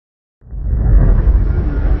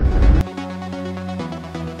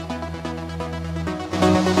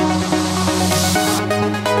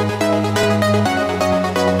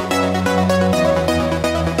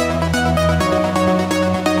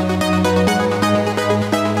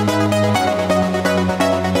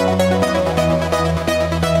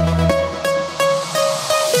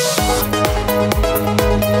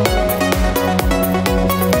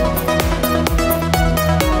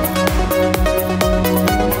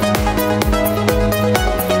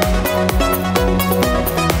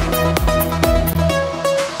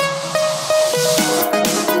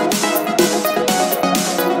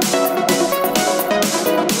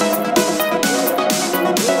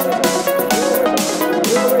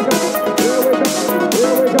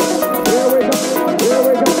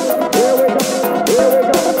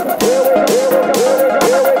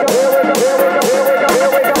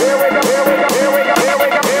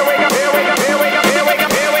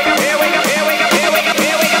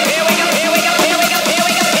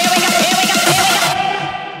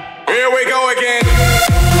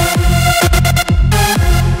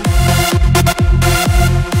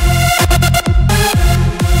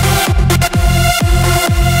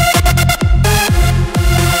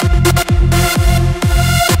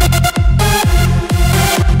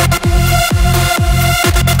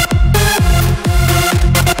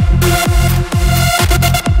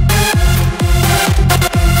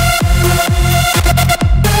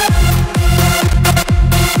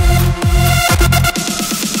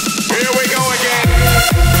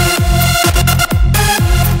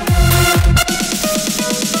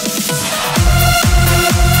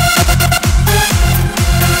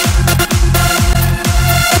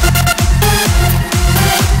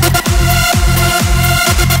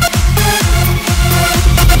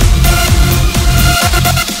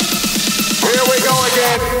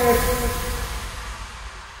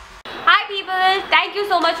people, thank you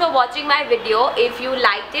so much for watching my video. If you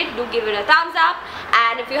liked it, do give it a thumbs up,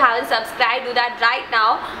 and if you haven't subscribed, do that right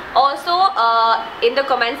now. Also, in the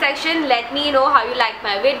comment section, let me know how you liked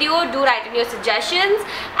my video. Do write in your suggestions,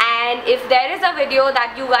 and if there is a video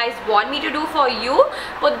that you guys want me to do for you,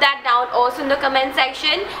 put that down also in the comment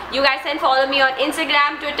section. You guys can follow me on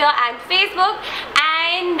Instagram, Twitter and Facebook,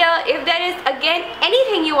 and if there is again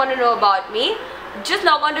anything you want to know about me, just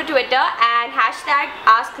log on to Twitter and hashtag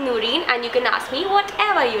ask Noorin, and you can ask me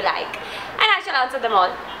whatever you like and I shall answer them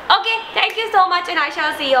all. Okay, thank you so much, and I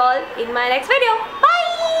shall see you all in my next video.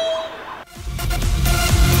 Bye!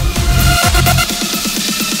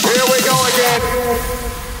 Here we go again.